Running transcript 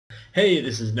Hey,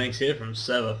 this is Banks here from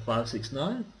server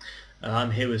 569. I'm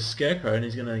here with Scarecrow and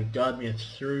he's going to guide me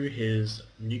through his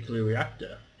nuclear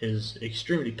reactor, his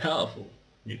extremely powerful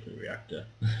nuclear reactor.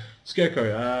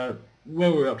 Scarecrow,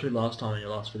 where were we up to last time in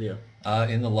your last video?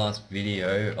 In the last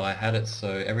video I had it so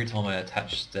every time I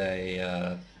attached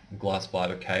a glass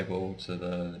fibre cable to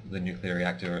the nuclear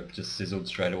reactor it just sizzled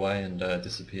straight away and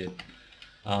disappeared.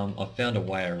 I found a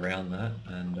way around that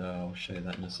and I'll show you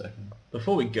that in a second.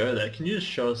 Before we go there, can you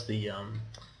just show us the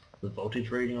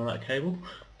voltage reading on that cable?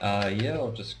 Yeah,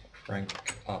 I'll just crank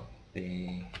up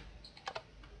the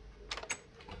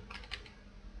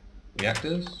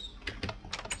reactors.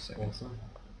 Awesome.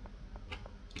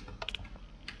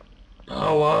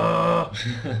 Power!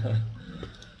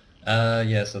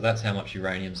 Yeah, so that's how much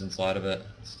uranium's inside of it.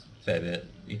 It's a fair bit.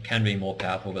 It can be more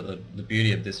powerful, but the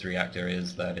beauty of this reactor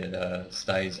is that it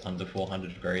stays under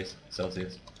 400 degrees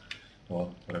Celsius,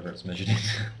 or whatever it's measured in.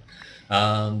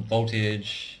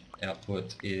 Voltage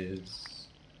output is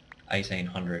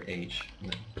 1800 each.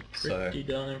 Pretty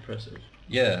darn impressive.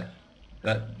 Yeah,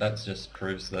 that just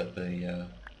proves that the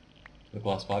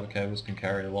glass fibre cables can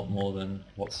carry a lot more than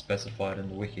what's specified in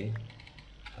the wiki.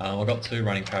 I've got two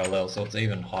running parallel, so it's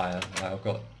even higher. I've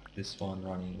got this one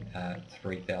running at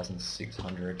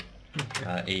 3,600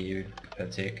 EU per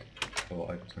tick,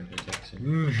 or over 20 ticks.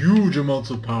 Huge amounts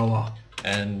of power.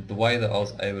 And the way that I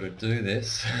was able to do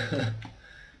this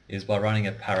is by running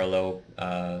a parallel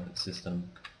system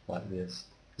like this.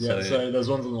 Yeah, so those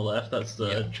ones on the left, that's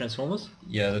the transformers?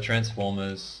 Yeah, the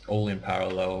transformers all in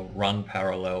parallel, run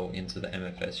parallel into the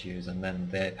MFSUs, and then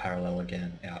they're parallel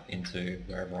again out into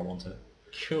wherever I want it.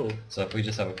 Cool. So if we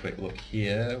just have a quick look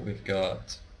here, we've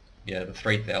got, the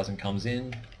 3000 comes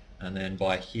in, and then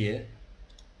by here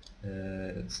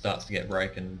it starts to get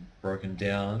broken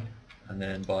down, and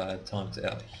then by the time it's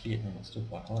out here, oh, it's still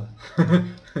quite high.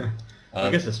 I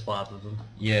guess there's 5 of them.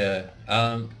 Yeah,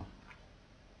 I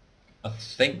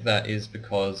think that is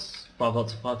because 5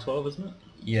 lots of 512, isn't it?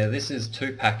 Yeah, this is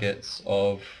 2 packets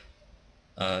of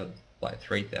like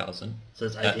 3,000. So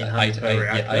it's 1800 per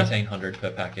reactor? Yeah, 1800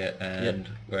 per packet, and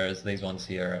whereas these ones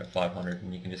here are at 500,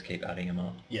 and you can just keep adding them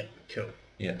up. Yeah, cool.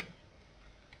 Yeah.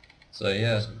 So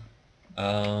yeah,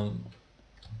 awesome.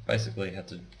 Basically had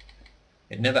to.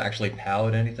 It never actually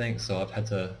powered anything, so I've had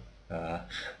to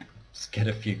just get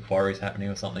a few quarries happening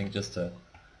or something just to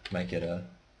make it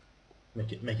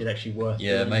make it actually worth.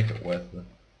 Yeah, make it worth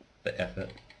the effort.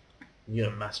 You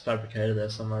got a mass fabricator there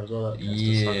somewhere as well. That tends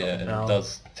yeah, to suck up it power.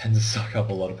 does tend to suck up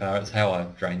a lot of power. It's how I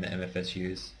drain the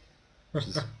MFSUs, which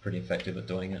is pretty effective at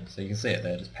doing it. So you can see it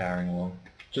there, just powering along.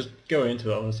 Just go into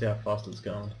it. I want to see how fast it's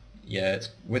going. Yeah, it's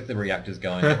with the reactors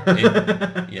going.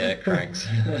 It cranks.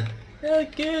 Yeah,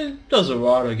 it does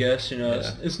alright, I guess. You know,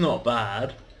 it's not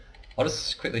bad. I'll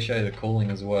just quickly show you the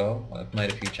cooling as well. I've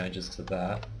made a few changes to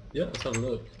that. Yeah, let's have a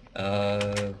look.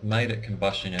 Made it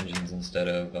combustion engines instead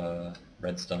of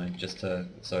redstone, just so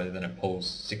then it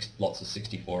pulls lots of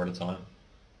 64 at a time.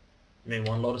 You mean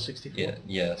one lot of 64?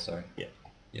 Yeah, sorry. Yeah.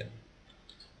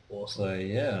 Awesome. So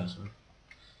yeah. Awesome.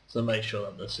 So make sure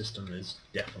that the system is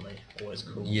definitely always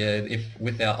cool. Yeah, if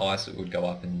without ice it would go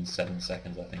up in 7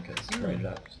 seconds, I think it's rated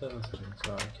up. 7 seconds,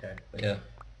 oh, okay. But yeah.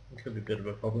 It could be a bit of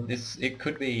a problem. It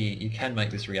could be, you can make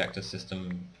this reactor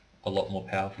system a lot more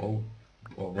powerful,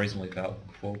 or reasonably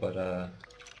powerful, but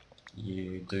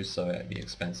you do so at the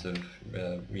expense of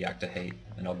reactor heat,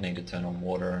 and I'd need to turn on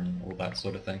water and all that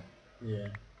sort of thing. Yeah.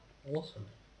 Awesome.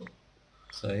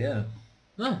 So yeah.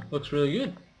 No, looks really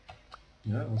good.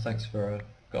 Yeah, well thanks for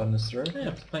guiding us through.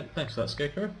 Yeah, thanks for that,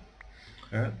 Scarecrow.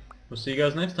 Alright. We'll see you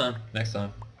guys next time. Next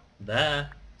time. Bye.